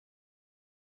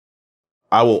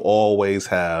I will always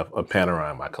have a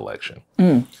Panerai in my collection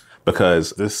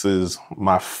because this is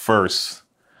my first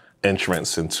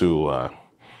entrance into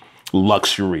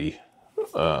luxury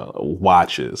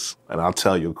watches. And I'll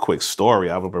tell you a quick story.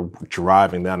 I remember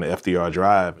driving down the FDR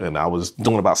Drive and I was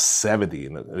doing about 70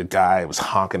 and the guy was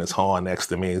honking his horn next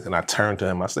to me. And I turned to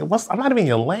him, I said, I'm not even in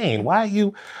your lane. Why are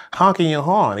you honking your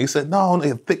horn? He said, no,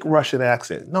 a thick Russian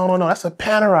accent. No, that's a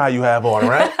Panerai you have on,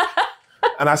 right?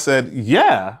 And I said,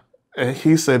 yeah. And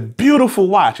he said, beautiful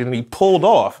watch. And he pulled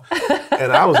off.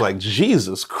 And I was like,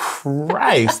 Jesus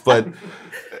Christ. But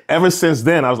ever since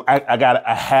then, I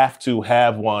have to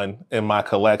have one in my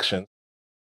collection.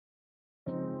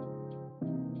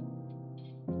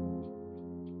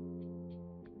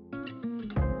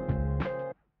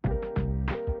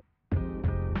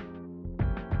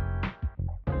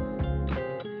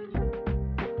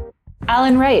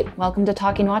 Allen Wright, welcome to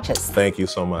Talking Watches. Thank you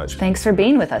so much. Thanks for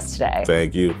being with us today.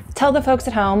 Thank you. Tell the folks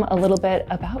at home a little bit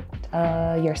about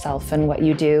yourself and what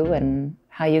you do and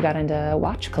how you got into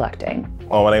watch collecting.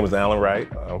 Well, my name is Allen Wright.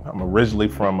 I'm originally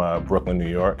from Brooklyn, New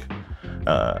York.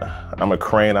 I'm a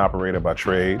crane operator by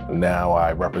trade. Now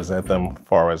I represent them as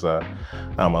far as I'm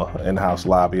an in-house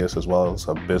lobbyist as well as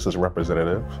a business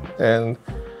representative. And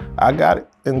I got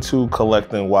into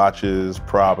collecting watches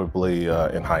probably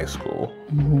in high school.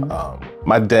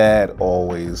 My dad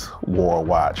always wore a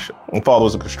watch. My father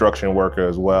was a construction worker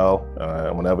as well.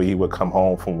 Whenever he would come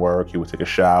home from work, he would take a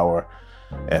shower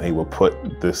and he would put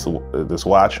this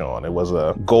watch on. It was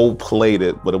a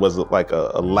gold-plated, but it was like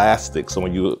a elastic. So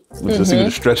when you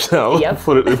just stretch it out,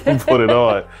 put it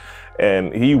on.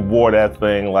 And he wore that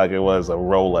thing like it was a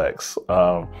Rolex.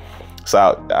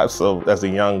 So as a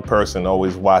young person,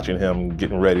 always watching him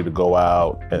getting ready to go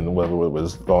out, and whether it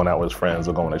was going out with his friends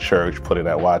or going to church, putting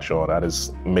that watch on, I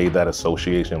just made that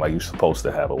association like you're supposed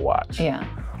to have a watch. Yeah.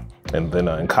 And then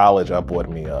in college, I bought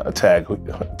me a Tag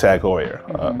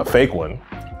Heuer, a fake one.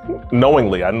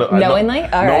 Knowingly. Knowingly?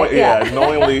 All right. Yeah,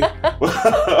 knowingly.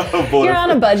 You're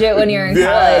on a budget when you're in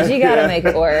college. You got to make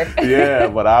it work. Yeah,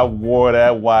 but I wore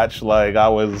that watch like I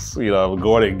was,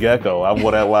 Gordon Gekko. I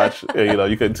wore that watch,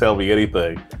 you couldn't tell me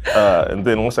anything. And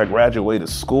then once I graduated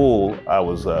school, I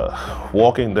was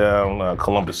walking down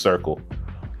Columbus Circle,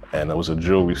 and there was a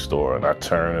jewelry store, and I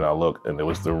turned and I looked, and it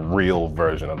was the real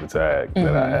version of the tag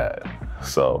that I had.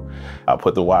 So I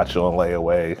put the watch on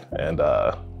layaway, and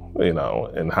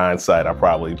in hindsight, I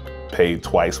probably paid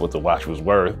twice what the watch was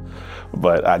worth,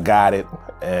 but I got it,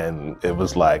 and it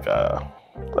was like a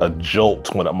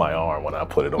jolt went up my arm when I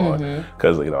put it on,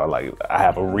 because I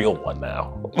have a real one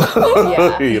now.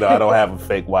 I don't have a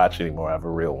fake watch anymore. I have a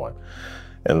real one.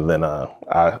 And then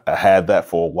I had that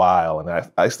for a while, and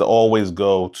I used to always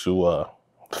go to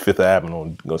Fifth Avenue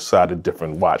and go inside the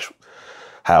different watch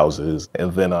houses.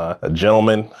 And then a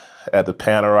gentleman at the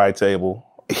Panerai table,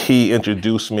 he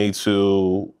introduced me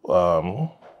to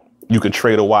you could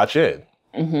trade a watch in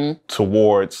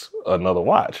towards another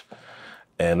watch.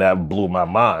 And that blew my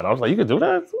mind. I was like, you could do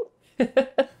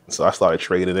that? So I started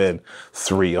trading in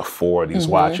 3 or 4 of these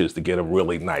watches to get a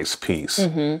really nice piece.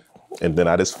 And then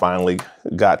I just finally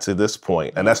got to this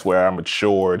point. And that's where I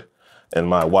matured in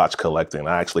my watch collecting.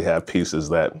 I actually have pieces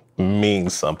that mean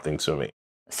something to me.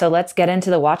 So let's get into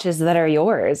the watches that are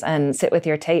yours and sit with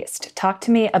your taste. Talk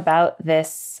to me about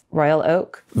this Royal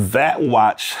Oak. That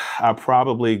watch I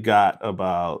probably got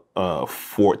about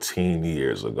 14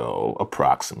 years ago,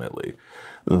 approximately.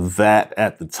 That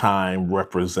at the time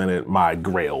represented my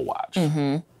Grail watch.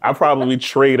 I probably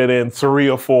traded in 3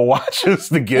 or 4 watches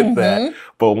to get that.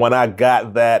 But when I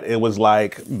got that, it was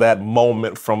like that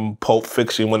moment from Pulp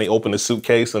Fiction when they open the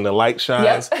suitcase and the light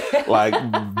shines. Like,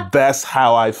 that's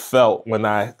how I felt when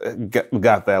I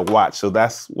got that watch. So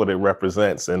that's what it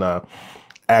represents. And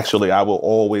actually, I will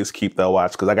always keep that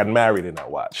watch because I got married in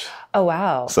that watch. Oh,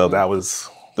 wow. So that was,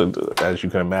 as you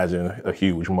can imagine, a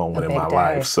huge moment in my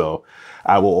life. So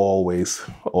I will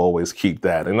always keep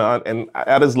that. And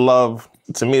I just love,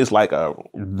 to me, it's like a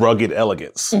rugged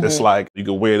elegance. It's like you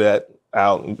could wear that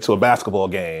out to a basketball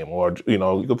game, or,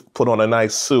 you could put on a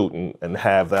nice suit and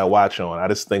have that watch on. I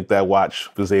just think that watch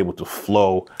was able to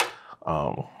flow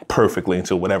perfectly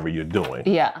into whatever you're doing.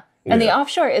 Yeah. And the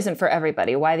offshore isn't for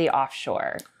everybody. Why the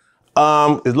offshore?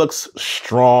 It looks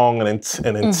strong and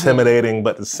intimidating,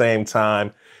 but at the same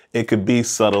time, it could be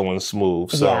subtle and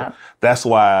smooth. So that's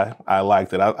why I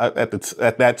liked it.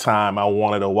 At that time, I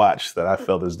wanted a watch that I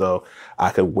felt as though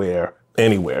I could wear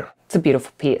anywhere. It's a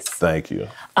beautiful piece. Thank you.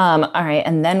 All right,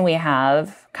 and then we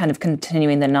have, kind of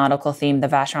continuing the nautical theme, the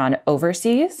Vacheron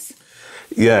Overseas.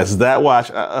 Yes, that watch,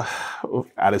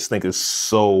 I just think is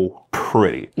so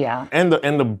pretty. Yeah. And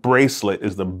the bracelet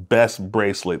is the best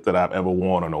bracelet that I've ever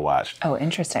worn on a watch. Oh,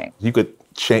 interesting. You could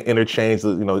interchange,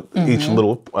 each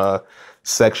little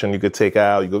section you could take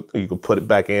out. You could put it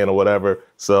back in or whatever.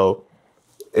 So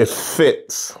it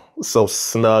fits so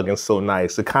snug and so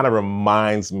nice. It kind of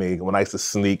reminds me when I used to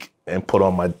sneak and put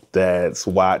on my dad's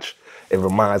watch. It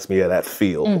reminds me of that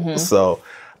feel. So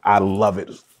I love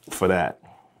it for that.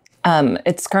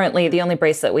 It's currently the only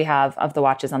bracelet we have of the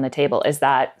watches on the table. Is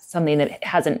that something that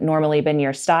hasn't normally been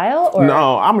your style? Or?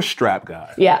 No, I'm a strap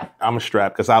guy. Yeah. I'm a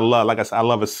strap because I love, like I said, I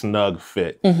love a snug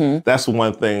fit. That's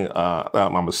one thing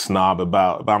I'm a snob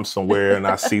about. If I'm somewhere and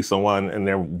I see someone and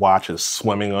their watch is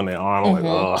swimming on their arm, I'm like,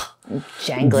 ugh.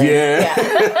 Jangling.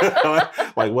 Yeah.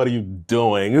 Like, what are you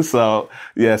doing? So,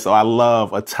 yeah, so I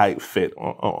love a tight fit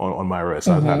on my wrist.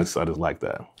 I just like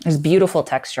that. There's beautiful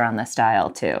texture on this style,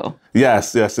 too.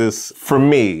 Yes. It's, for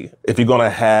me, if you're going to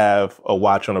have a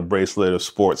watch on a bracelet or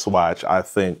sports watch, I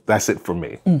think that's it for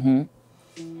me.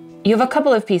 You have a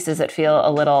couple of pieces that feel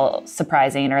a little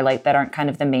surprising or like that aren't kind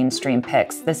of the mainstream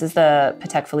picks. This is the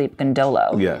Patek Philippe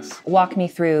Gondolo. Yes. Walk me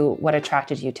through what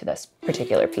attracted you to this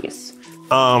particular piece.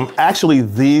 Actually,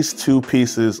 these two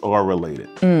pieces are related.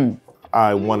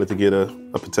 I wanted to get a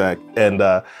Patek, and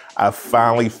I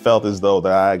finally felt as though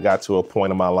that I got to a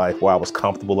point in my life where I was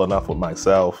comfortable enough with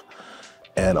myself,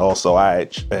 and also I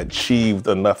achieved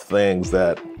enough things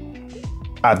that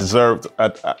I deserved.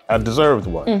 I deserved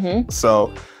one.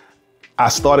 So I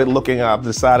started looking. I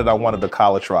decided I wanted the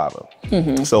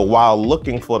Calatrava. So while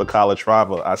looking for the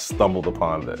Calatrava, I stumbled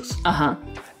upon this,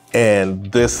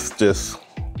 and this just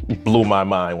blew my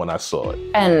mind when I saw it.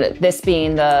 And this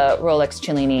being the Rolex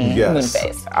Cellini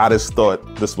Moonphase. I just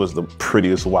thought this was the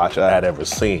prettiest watch I had ever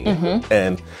seen.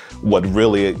 And what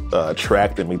really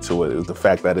attracted me to it is the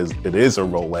fact that it is a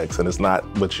Rolex and it's not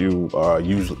what you are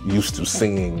used to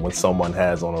seeing when someone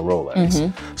has on a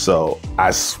Rolex. So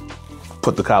I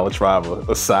put the Calatrava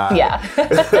aside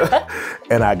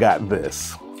and I got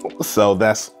this. So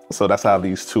that's how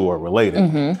these two are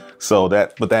related.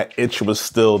 But that itch was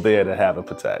still there to have a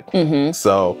Patek.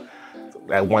 So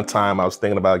at one time I was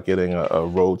thinking about getting a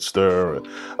Roadster,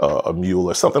 or a Mule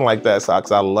or something like that,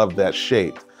 because I love that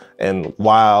shape. And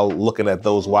while looking at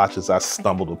those watches, I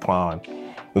stumbled upon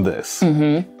this.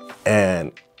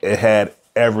 And it had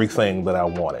everything that I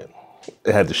wanted.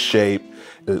 It had the shape,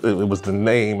 it was the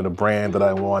name and the brand that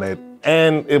I wanted.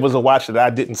 And it was a watch that I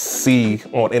didn't see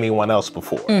on anyone else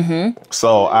before.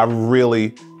 So I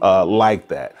really like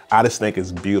that. I just think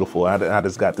it's beautiful. I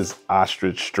just got this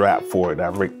ostrich strap for it.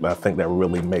 I think that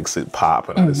really makes it pop.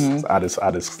 And I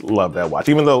just love that watch.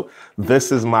 Even though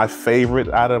this is my favorite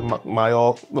out of my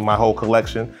whole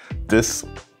collection, this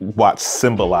watch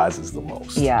symbolizes the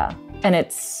most. Yeah, and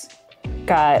it's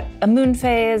got a moon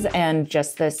phase and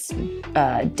just this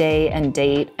day and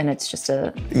date, and it's just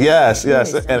a... Yes,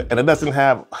 and it doesn't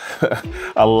have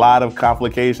a lot of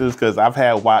complications, because I've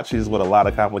had watches with a lot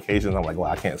of complications. I'm like,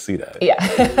 well, I can't see that. Yeah.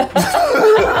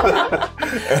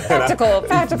 Practical,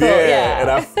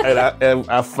 yeah. And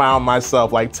I found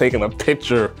myself like taking a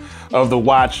picture of the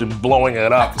watch and blowing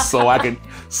it up so I could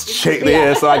shake the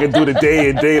air so I could do the day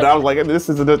and date. I was like, this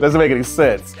doesn't make any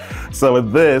sense. So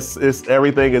with this,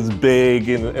 everything is big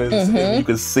and you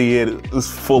can see it. It's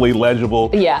fully legible.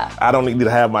 Yeah. I don't need to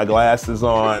have my glasses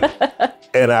on.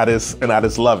 And I just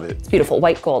love it. It's beautiful.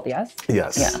 White gold, yes?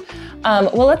 Yes. Yeah.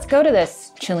 Well, let's go to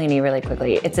this Cellini really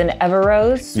quickly. It's an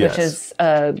Everose, which is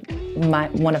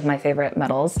one of my favorite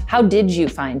metals. How did you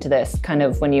find this kind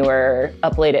of when you were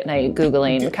up late at night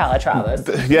Googling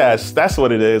Calatravas? Yes, that's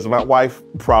what it is. My wife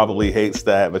probably hates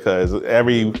that, because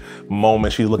every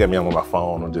moment she's looking at me on my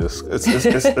phone and just,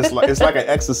 it's like an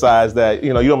exercise that,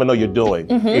 you don't even know you're doing.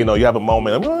 You have a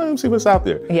moment, let me see what's out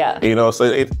there. Yeah. So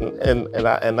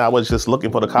I was just looking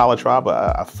for the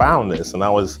Calatrava. I found this and I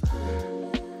was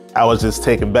just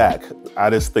taken back. I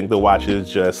just think the watch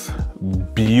is just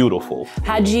beautiful.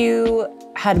 Had you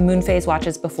had moonphase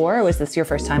watches before, or was this your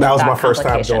first time? That was my first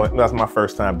time doing. That's my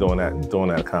first time doing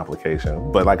that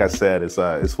complication. But like I said, it's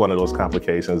one of those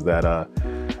complications that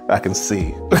I can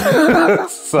see.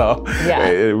 So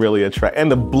it really attracts.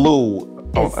 And the blue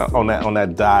on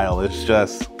that dial is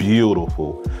just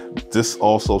beautiful. This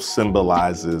also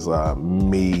symbolizes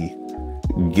me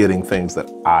getting things that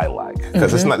I like,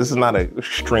 because this is not an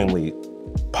extremely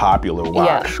popular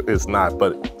watch. It's not,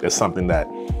 but it's something that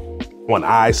when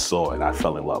I saw it, I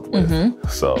fell in love with.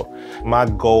 So my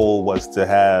goal was to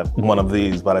have one of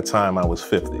these by the time I was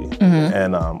 50.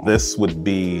 And this would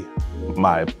be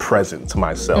my present to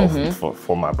myself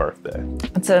for my birthday.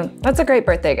 That's a great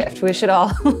birthday gift. We should all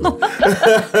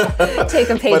take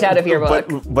a page out of your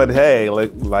book. But hey,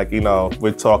 like you know,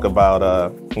 we talk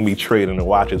about me trading the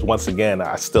watches. Once again,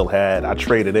 I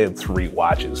traded in 3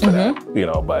 watches for that. You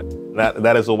know, but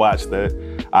that is a watch that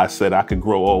I said I could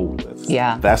grow old with.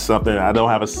 Yeah. That's something. I don't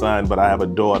have a son, but I have a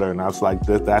daughter, and I was like,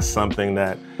 that's something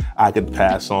that I could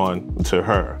pass on to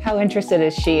her. How interested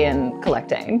is she in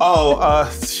collecting? Oh,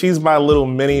 she's my little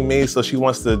mini me, so she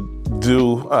wants to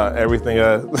do everything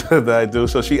that I do.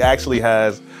 So she actually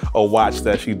has a watch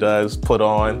that she does put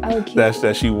on,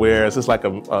 that she wears. It's like a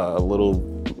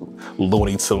little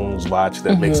Looney Tunes watch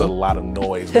that makes a lot of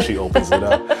noise when she opens it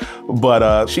up.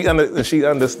 But she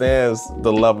understands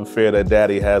the love affair that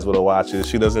Daddy has with her watches.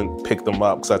 She doesn't pick them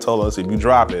up because I told her, if you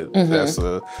drop it, that's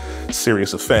a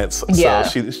serious offense. Yeah.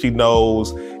 So she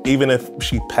knows, even if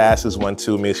she passes one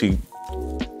to me, she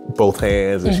both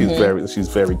hands, and she's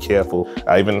very careful.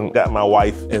 I even got my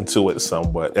wife into it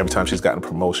somewhat. Every time she's gotten a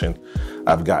promotion,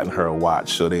 I've gotten her a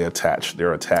watch, so they're attached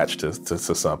to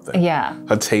something. Yeah.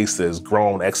 Her taste has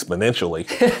grown exponentially,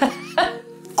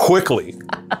 quickly,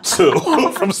 too,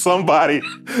 from somebody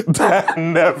that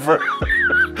never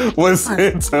was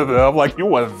into them. I'm like, you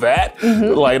want that?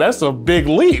 Like, that's a big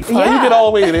leap. How you get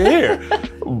all the way to here?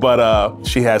 But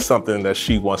she has something that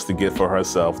she wants to get for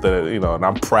herself that, you know, and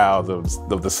I'm proud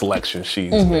of the selection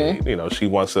she's made. You know, she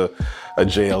wants a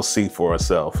JLC for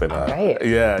herself. And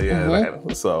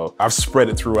so I've spread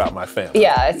it throughout my family.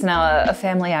 Yeah, it's now a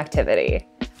family activity.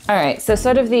 All right, so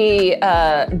sort of the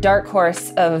dark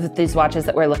horse of these watches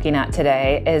that we're looking at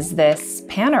today is this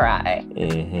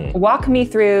Panerai. Walk me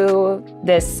through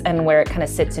this and where it kind of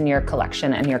sits in your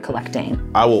collection and your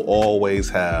collecting. I will always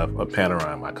have a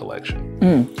Panerai in my collection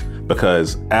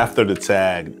because after the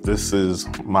tag, this is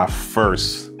my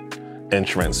first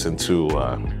entrance into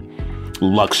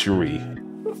luxury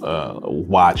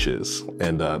watches,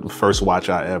 and the first watch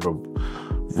I ever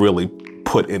really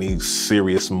put any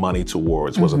serious money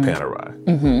towards was a Panerai.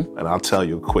 And I'll tell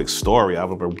you a quick story. I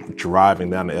remember driving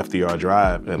down the FDR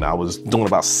Drive, and I was doing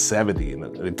about 70,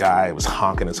 and the guy was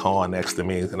honking his horn next to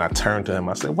me, and I turned to him,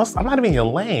 I said, I'm not even in your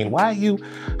lane. Why are you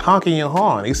honking your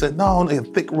horn? He said, no, a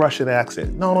thick Russian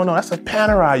accent. No, that's a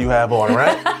Panerai you have on,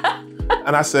 right?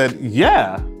 And I said,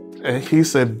 yeah. And he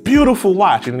said, beautiful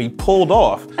watch, and he pulled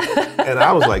off. And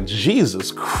I was like,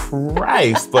 Jesus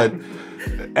Christ. But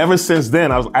ever since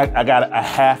then, I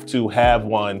have to have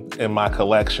one in my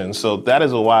collection. So that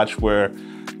is a watch where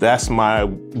that's my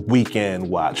weekend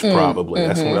watch, probably.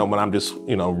 That's when I'm just,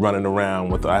 you know, running around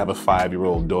with, I have a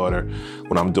 5-year-old daughter.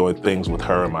 When I'm doing things with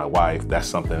her and my wife, that's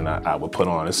something I would put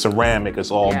on. It's ceramic,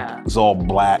 it's all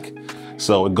black.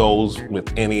 So it goes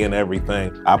with any and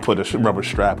everything. I put a rubber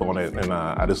strap on it, and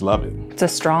I just love it. It's a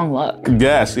strong look.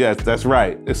 Yes, that's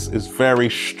right. It's very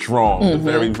strong,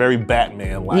 very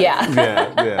Batman-like.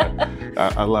 Yeah.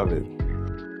 I love it.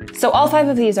 So all 5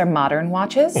 of these are modern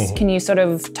watches. Can you sort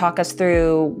of talk us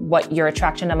through what your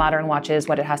attraction to modern watches,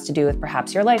 what it has to do with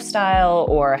perhaps your lifestyle,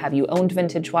 or have you owned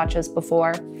vintage watches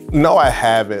before? No, I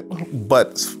haven't.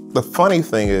 But the funny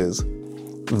thing is,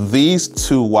 these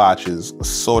 2 watches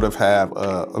sort of have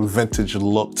a vintage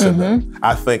look to them.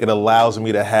 I think it allows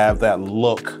me to have that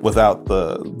look without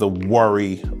the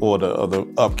worry or the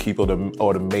upkeep or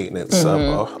the maintenance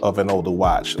of an older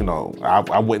watch. You know,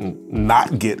 I wouldn't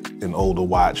not get an older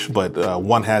watch, but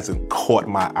one hasn't caught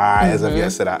my eye as of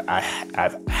yet. Said I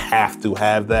have to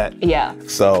have that. Yeah.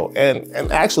 So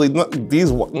and actually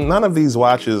none of these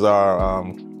watches are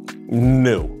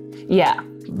new. Yeah.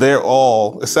 They're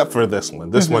all, except for this one.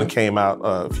 This one came out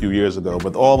a few years ago,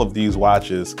 but all of these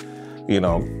watches, you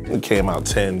know, came out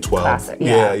 10, 12, classic,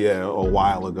 a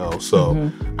while ago. So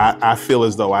I feel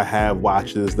as though I have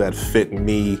watches that fit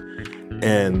me,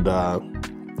 and I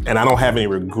don't have any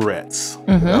regrets.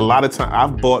 A lot of times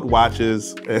I've bought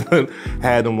watches and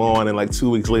had them on, and like 2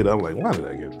 weeks later, I'm like, why did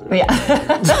I get this?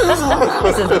 Yeah,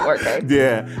 this isn't working.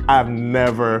 Yeah, I've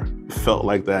never felt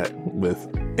like that with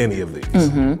any of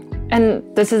these. And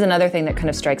this is another thing that kind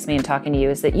of strikes me in talking to you,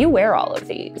 is that you wear all of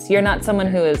these. You're not someone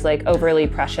who is like overly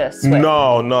precious with...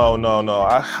 No.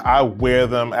 I wear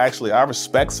them. Actually, I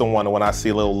respect someone when I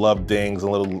see little love dings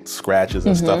and little scratches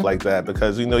and stuff like that,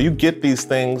 because, you know, you get these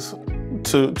things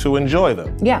to enjoy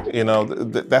them. Yeah. You know,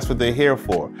 that's what they're here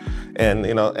for. And,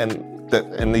 you know, and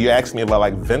you asked me about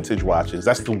like vintage watches.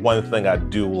 That's the one thing I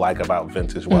do like about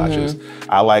vintage watches.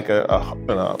 I like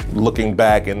looking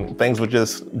back, and things were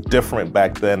just different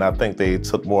back then. I think they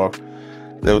took more,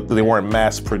 they weren't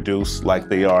mass produced like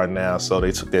they are now, so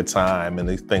they took their time, and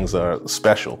these things are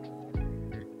special.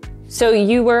 So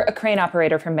you were a crane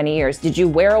operator for many years. Did you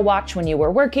wear a watch when you were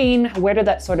working? Where did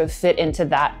that sort of fit into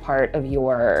that part of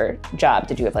your job?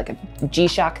 Did you have like a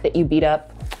G-Shock that you beat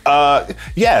up?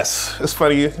 Yes, it's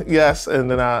funny. Yes,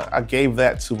 and then I gave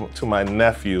that to my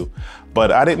nephew, but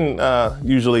I didn't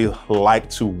usually like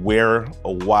to wear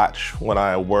a watch when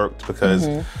I worked because,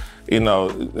 you know,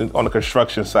 on the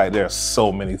construction site, there are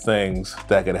so many things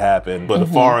that could happen. But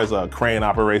as far as a crane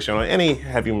operation or any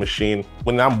heavy machine,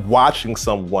 when I'm watching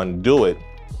someone do it,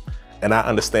 and I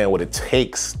understand what it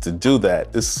takes to do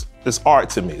that, it's art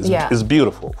to me. It's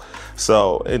beautiful.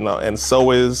 So, you know, and so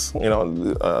is, you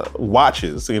know,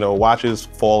 watches. You know, watches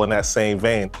fall in that same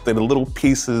vein. They're the little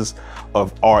pieces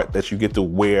of art that you get to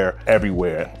wear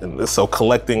everywhere. And so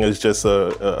collecting is just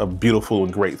a beautiful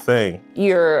and great thing.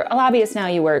 You're a lobbyist now,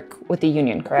 you work with the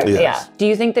union, correct? Yes. Yeah. Do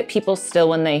you think that people still,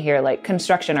 when they hear like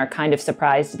construction, are kind of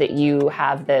surprised that you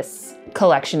have this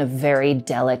collection of very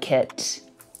delicate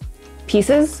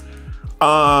pieces?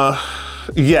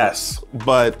 Yes,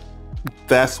 but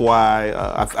that's why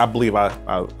I believe I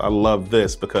love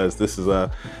this, because this is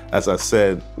as I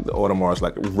said, the Audemars is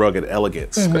like rugged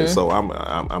elegance. So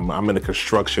I'm in the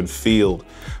construction field,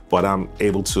 but I'm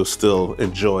able to still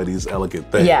enjoy these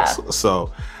elegant things. Yeah.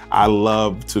 So I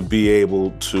love to be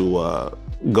able to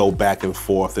go back and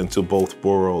forth into both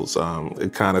worlds.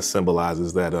 It kind of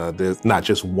symbolizes that there's not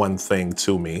just one thing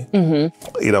to me.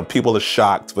 You know, people are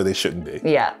shocked, but they shouldn't be.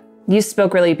 Yeah. You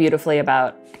spoke really beautifully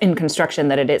about in construction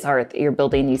that it is art, that you're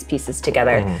building these pieces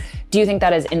together. Do you think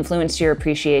that has influenced your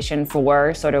appreciation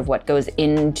for sort of what goes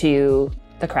into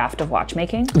the craft of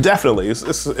watchmaking? Definitely.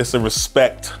 It's a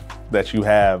respect that you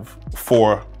have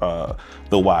for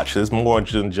the watch. It's more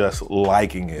than just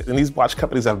liking it. And these watch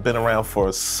companies have been around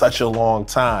for such a long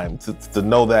time. To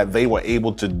know that they were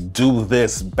able to do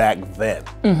this back then.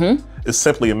 It's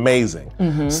simply amazing.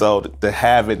 So to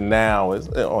have it now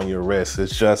on your wrist, it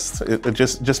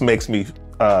just makes me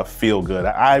feel good.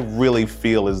 I really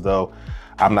feel as though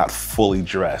I'm not fully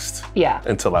dressed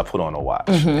until I put on a watch.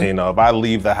 You know, if I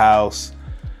leave the house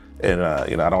and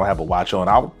you know, I don't have a watch on,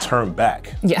 I'll turn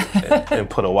back and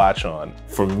put a watch on.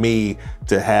 For me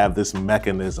to have this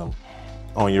mechanism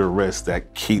on your wrist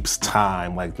that keeps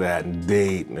time like that and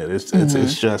date, and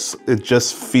it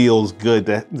just feels good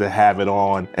to have it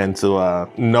on and to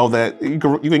know that you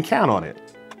can count on it.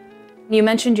 You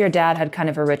mentioned your dad had kind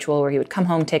of a ritual where he would come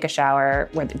home, take a shower.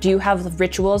 Do you have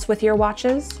rituals with your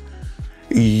watches?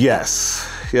 Yes.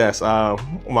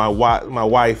 My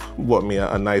wife bought me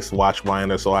a nice watch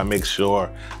winder, so I make sure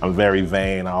I'm very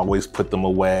vain. I always put them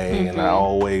away, and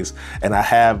I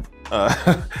have,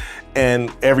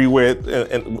 and everywhere,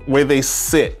 and where they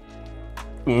sit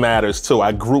matters too.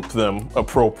 I group them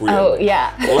appropriately. Oh,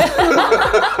 yeah.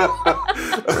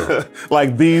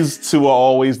 Like these two are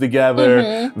always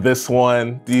together. This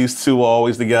one, these two are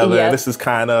always together. Yep. This is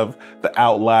kind of the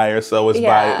outlier, so it's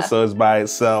by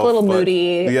itself. A little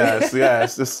moody.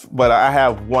 Yes. But I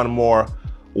have one more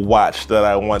watch that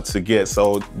I want to get,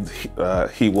 so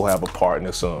he will have a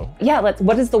partner soon. Yeah,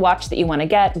 what is the watch that you want to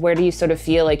get? Where do you sort of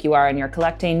feel like you are in your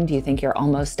collecting? Do you think you're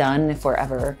almost done, if we're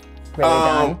ever really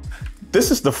done? This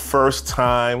is the first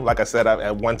time, like I said,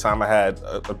 at one time I had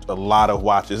a lot of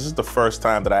watches. This is the first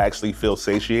time that I actually feel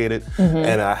satiated,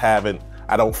 and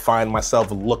I don't find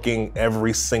myself looking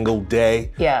every single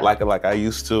day like I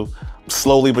used to.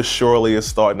 Slowly but surely it's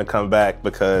starting to come back,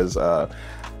 because I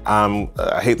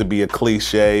hate to be a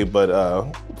cliche, but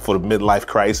for the midlife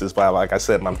crisis, but like I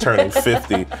said, I'm turning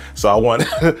 50, so I want,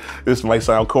 this might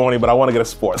sound corny, but I want to get a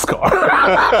sports car.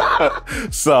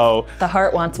 So the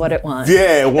heart wants what it wants.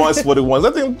 Yeah, it wants what it wants.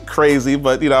 Nothing crazy,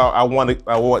 but you know, I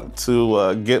want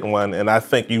to get one, and I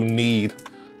think you need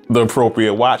the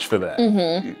appropriate watch for that.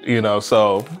 You know,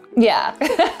 so yeah.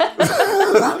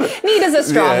 Need is a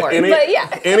strong word, but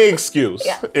yeah. Any excuse.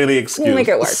 Any excuse. We'll make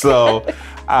it work. So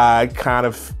I kind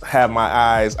of have my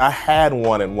eyes. I had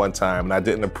one at one time and I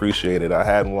didn't appreciate it. I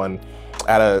had one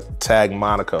at a Tag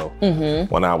Monaco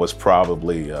when I was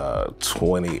probably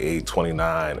 28,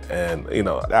 29. And you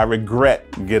know, I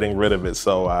regret getting rid of it.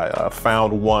 So I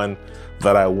found one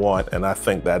that I want, and I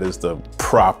think that is the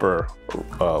proper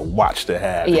watch to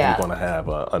have if you're gonna have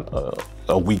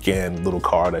a weekend little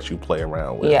car that you play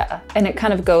around with. Yeah, and it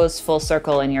kind of goes full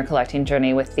circle in your collecting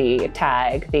journey with the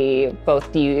Tag,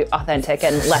 both the authentic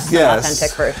and less than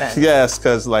authentic version. Yes,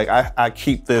 because like I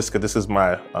keep this because this is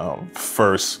my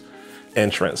first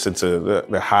entrance into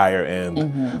the higher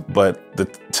end, but the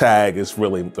Tag is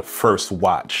really the first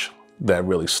watch that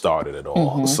really started it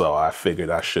all. So I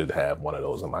figured I should have one of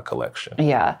those in my collection.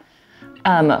 Yeah.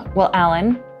 Well,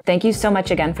 Allen, Thank you so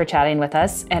much again for chatting with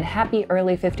us, and happy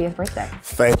early 50th birthday.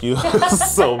 Thank you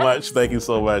so much. Thank you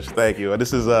so much. Thank you. And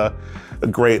this is a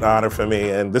great honor for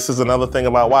me. And this is another thing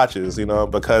about watches, you know,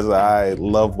 because I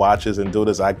love watches and do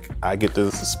this, I get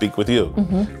to speak with you,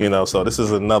 you know, so this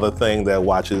is another thing that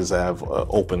watches have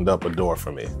opened up a door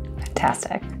for me.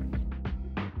 Fantastic.